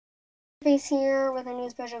Face here with a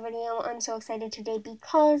new special video. I'm so excited today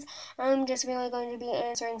because I'm just really going to be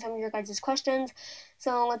answering some of your guys' questions.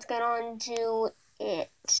 So let's get on to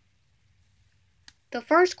it. The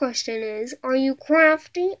first question is, are you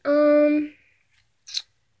crafty? Hold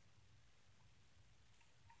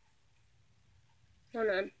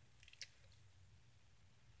on.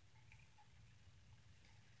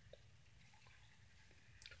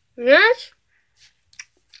 Yes?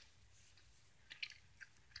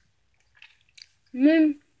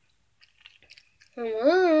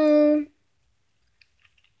 Hello?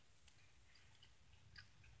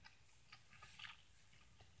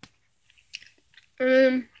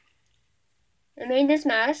 I made this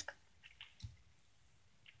mask,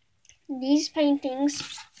 these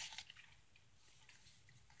paintings,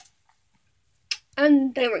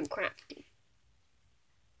 I'm very crafty.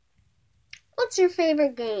 What's your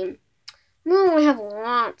favorite game? Well, I have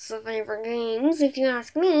lots of favorite games, if you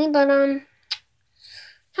ask me, but,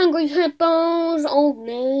 Hungry Hippos, Old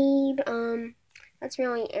Maid, that's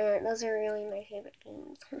really it. Those are really my favorite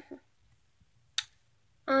games.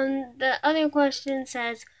 The other question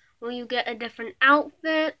says, will you get a different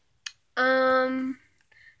outfit? Be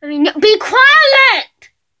quiet!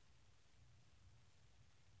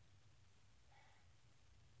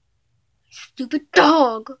 Stupid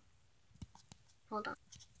dog. Hold on.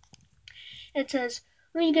 It says,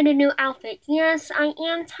 will you get a new outfit? Yes, I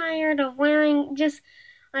am tired of wearing just,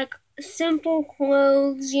 like, simple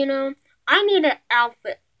clothes, you know. I need an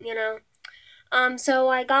outfit, you know. So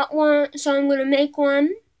I got one, so I'm gonna make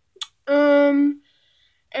one.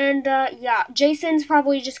 Yeah, Jason's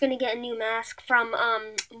probably just gonna get a new mask from,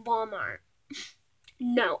 Walmart.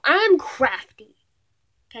 No, I am crafty.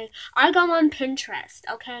 Okay, I go on Pinterest,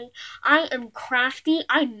 okay? I am crafty.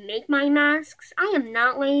 I make my masks. I am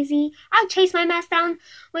not lazy. I chase my mask down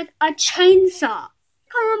with a chainsaw.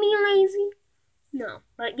 Call me lazy? No,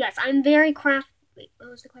 but yes, I'm very crafty. Wait, what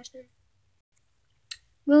was the question?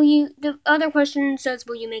 The other question says,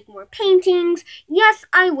 will you make more paintings? Yes,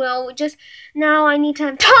 I will. Just now I need to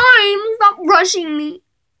have time. Stop rushing me.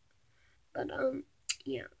 But,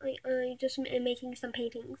 yeah, I just am making some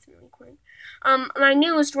paintings really quick. My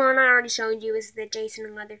newest one I already showed you is the Jason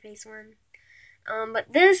and Leatherface one.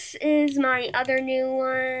 But this is my other new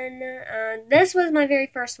one. This was my very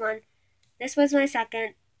first one. This was my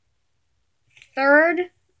second,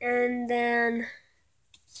 third, and then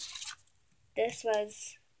this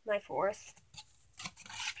was my fourth.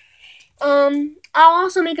 I'll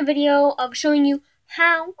also make a video of showing you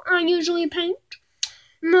how I usually paint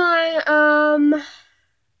my,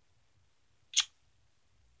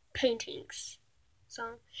 paintings.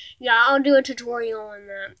 So, yeah, I'll do a tutorial on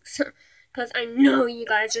that. Because I know you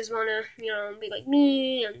guys just want to, be like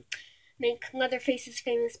me and make Leatherface's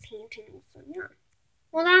famous paintings. So, yeah.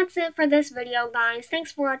 Well, that's it for this video, guys.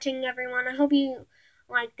 Thanks for watching, everyone. I hope you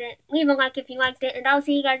liked it. Leave a like if you liked it, and I'll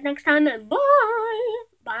see you guys next time, and bye!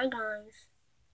 Bye, guys.